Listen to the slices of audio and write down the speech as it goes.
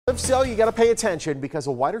If so, you got to pay attention because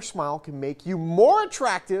a wider smile can make you more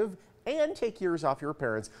attractive and take years off your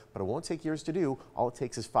appearance, but it won't take years to do. All it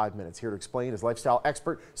takes is 5 minutes. Here to explain is lifestyle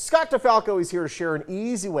expert Scott DeFalco. He's here to share an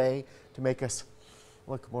easy way to make us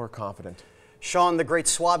look more confident. Sean, the great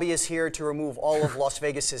Swabby, is here to remove all of Las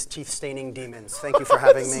Vegas's teeth-staining demons. Thank you for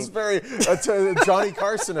having me. This is very Johnny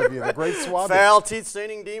Carson of you, the great Swabby. Foul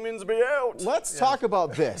teeth-staining demons be out. Let's talk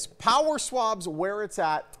about this. Power Swabs, where it's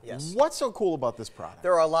at. Yes. What's so cool about this product?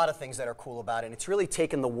 There are a lot of things that are cool about it, and it's really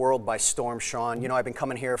taken the world by storm, Sean. You know, I've been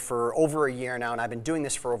coming here for over a year now, and I've been doing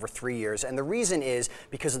this for over 3 years, and the reason is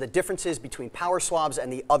because of the differences between Power Swabs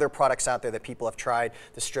and the other products out there that people have tried,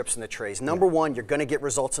 the strips and the trays. Number one, you're going to get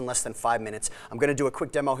results in less than 5 minutes. I'm going to do a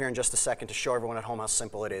quick demo here in just a second to show everyone at home how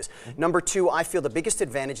simple it is. Number two, I feel the biggest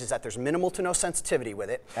advantage is that there's minimal to no sensitivity with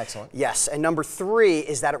it. Excellent. Yes, and number three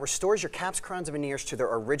is that it restores your caps, crowns, and veneers to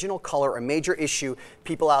their original color, a major issue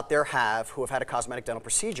people out there have who have had a cosmetic dental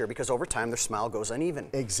procedure because over time their smile goes uneven.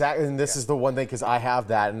 Exactly, and this is the one thing because I have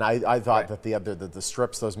that, and I thought that the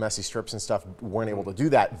strips, those messy strips and stuff, weren't able to do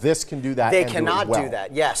that. This can do that. They and cannot do, it well. do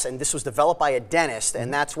that, yes, and this was developed by a dentist,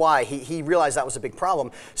 and that's why he realized that was a big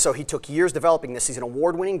problem. So he took years developing this. He's an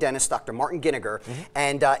award-winning dentist, Dr. Martin Ginniger,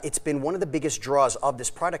 and it's been one of the biggest draws of this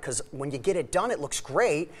product because when you get it done, it looks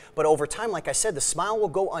great, but over time, like I said, the smile will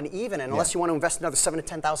go uneven, and unless you want to invest another $7,000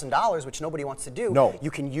 to $10,000, which nobody wants to do, you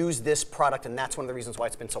can use this product, and that's one of the reasons why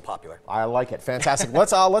it's been so popular. I like it. Fantastic.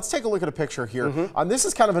 Let's take a look at a picture here. This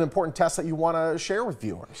is kind of an important test that you want to share with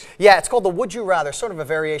viewers. Yeah, it's called the Would You Rather, sort of a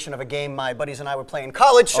variation of a game my buddies and I would play in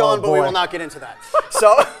college, Sean, but we will not get into that.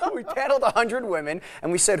 So we paneled 100 women,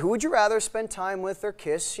 and we said, who would you rather spend time with or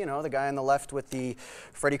kiss? You know, the guy on the left with the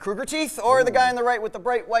Freddy Krueger teeth or the guy on the right with the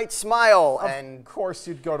bright white smile? Of course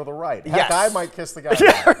you'd go to the right. Yes. Heck, I might kiss the guy.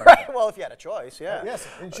 Right. Well, if you had a choice, yes,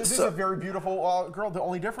 and she's a very beautiful girl. The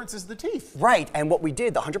only difference is the teeth. Right, and what we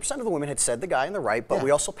did, 100% of the women had said the guy on the right, but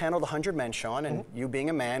we also paneled 100 men, Sean, and you being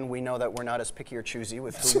a man, we know that we're not as picky or choosy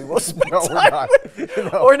with who we will spend time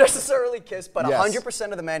with or necessarily kiss, but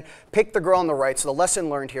 100% of the men picked the girl on the right, so the lesson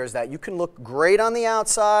learned here is that you can look great on the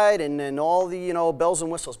outside and all the, you know, bells and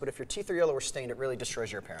whistles, but if your teeth are yellow or stained, it really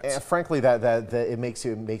destroys your appearance. And frankly, it makes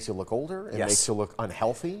you look older, it makes you look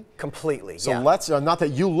unhealthy. Completely, so let's, not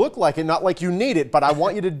that you look like it, not like you need it, but I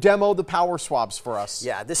want you to demo the Power Swabs for us.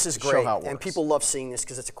 Yeah, this is great, and people love seeing this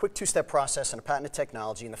because it's a quick two-step process and a patented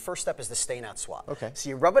technology, and the first step is the stain-out swab. Okay. So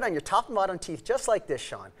you rub it on your top and bottom teeth just like this,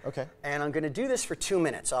 Sean. Okay. And I'm going to do this for 2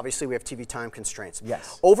 minutes. Obviously, we have TV time constraints.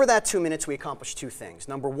 Yes. Over that 2 minutes, we accomplish two things.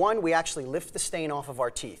 Number one, we actually lift the stain off of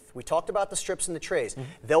our teeth. We talked about the strips and the trays.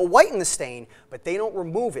 They'll whiten the stain, but they don't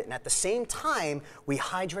remove it. And at the same time, we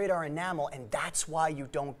hydrate our enamel, and that's why you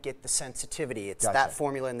don't get the sensitivity. It's that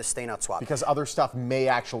formula in the stain-out swab. Because other stuff may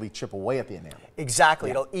actually chip away at the enamel. Exactly.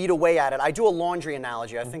 It'll eat away at it. I do a laundry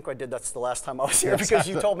analogy. I think I did that's the last time I was here because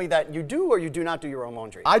you told me that you do or you do not do your own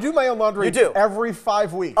laundry. I do my own laundry every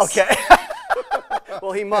 5 weeks. Okay.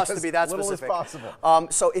 Well, he must to be that specific. As little as possible.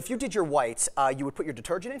 So if you did your whites, you would put your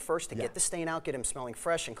detergent in first to get the stain out, get them smelling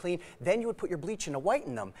fresh and clean. Then you would put your bleach in to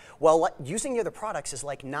whiten them. Well, using the other products is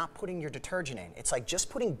like not putting your detergent in. It's like just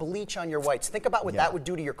putting bleach on your whites. Think about what that would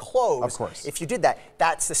do to your clothes. Of course. If you did that,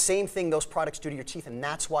 that's the same thing those products do to your teeth, and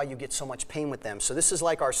that's why you get so much pain with them. So this is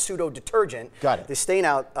like our pseudo detergent, the stain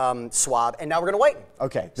out swab, and now we're going to whiten.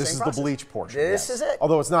 Okay, this is the bleach portion. This is it.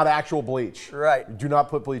 Although it's not actual bleach. Right. Do not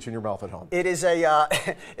put bleach in your mouth at home. It is a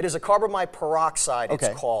it is a carbamide peroxide, it's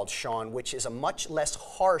called, Sean, which is a much less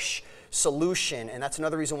harsh solution, and that's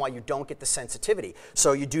another reason why you don't get the sensitivity.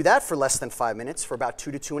 So you do that for less than 5 minutes, for about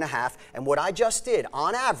 2 to 2.5, and what I just did,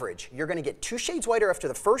 on average, you're going to get 2 shades whiter after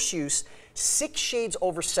the first use, 6 shades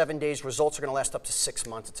over 7 days. Results are going to last up to 6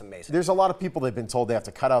 months. It's amazing. There's a lot of people that've been told they have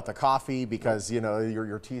to cut out the coffee because you know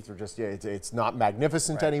your teeth are just it's not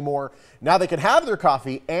magnificent anymore. Now they can have their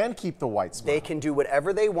coffee and keep the white smile. They can do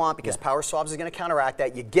whatever they want because Power Swabs is going to counteract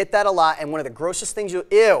that. You get that a lot, and one of the grossest things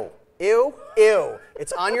ew,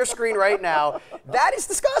 it's on your screen right now. That is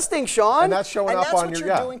disgusting, Sean. And that's showing up on your that's what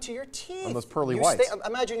you're doing to your teeth. On those pearly whites.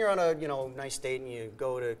 Imagine you're on a nice date and you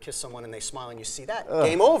go to kiss someone and they smile and you see that.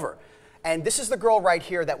 Game over. And this is the girl right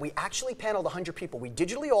here that we actually paneled 100 people. We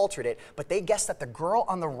digitally altered it, but they guessed that the girl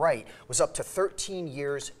on the right was up to 13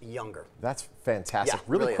 years younger. That's fantastic. Yeah,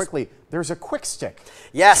 really quickly, there's a quick stick.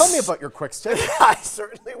 Yes. Tell me about your quick stick. I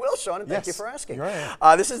certainly will, Sean, and thank you for asking.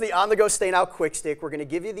 This is the On-the-Go Stain Out Quick Stick. We're going to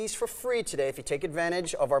give you these for free today if you take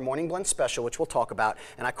advantage of our Morning Blend Special, which we'll talk about.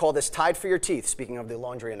 And I call this Tide for Your Teeth, speaking of the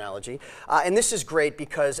laundry analogy. And this is great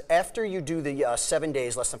because after you do the 7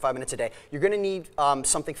 days, less than 5 minutes a day, you're going to need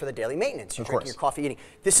something for the daily maintenance. You're drinking your coffee, eating.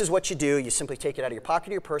 This is what you do. You simply take it out of your pocket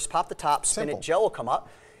or your purse, pop the top, spin it, gel will come up.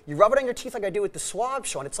 You rub it on your teeth like I do with the swab,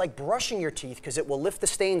 Sean. It's like brushing your teeth because it will lift the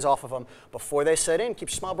stains off of them before they set in. Keep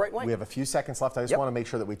your smile bright and white. We have a few seconds left. I just want to make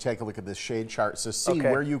sure that we take a look at this shade chart. So see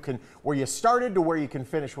Okay. where you started to where you can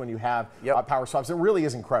finish when you have power swabs. It really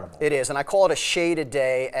is incredible. It is, and I call it a shade a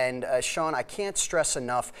day. And Sean, I can't stress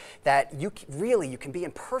enough that you can be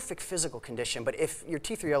in perfect physical condition, but if your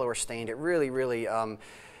teeth are yellow or stained, it really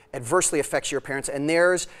adversely affects your appearance. And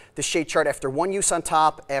there's the shade chart after 1 use on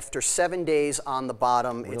top, after 7 days on the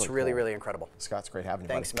bottom. It's really incredible. Scott, it's great having you.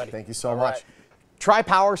 Thanks, buddy. Thank you so much. Try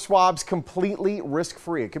power swabs completely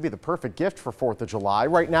risk-free. It could be the perfect gift for 4th of July.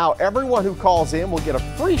 Right now, everyone who calls in will get a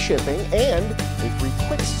free shipping and a free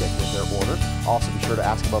quick stick with their order. Also, be sure to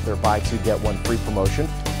ask about their buy two, get one free promotion.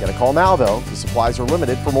 Get a call now, though. The supplies are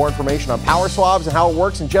limited. For more information on power swabs and how it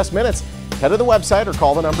works in just minutes, head to the website or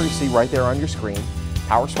call the number you see right there on your screen.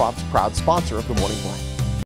 Power Swabs, proud sponsor of The Morning Blend.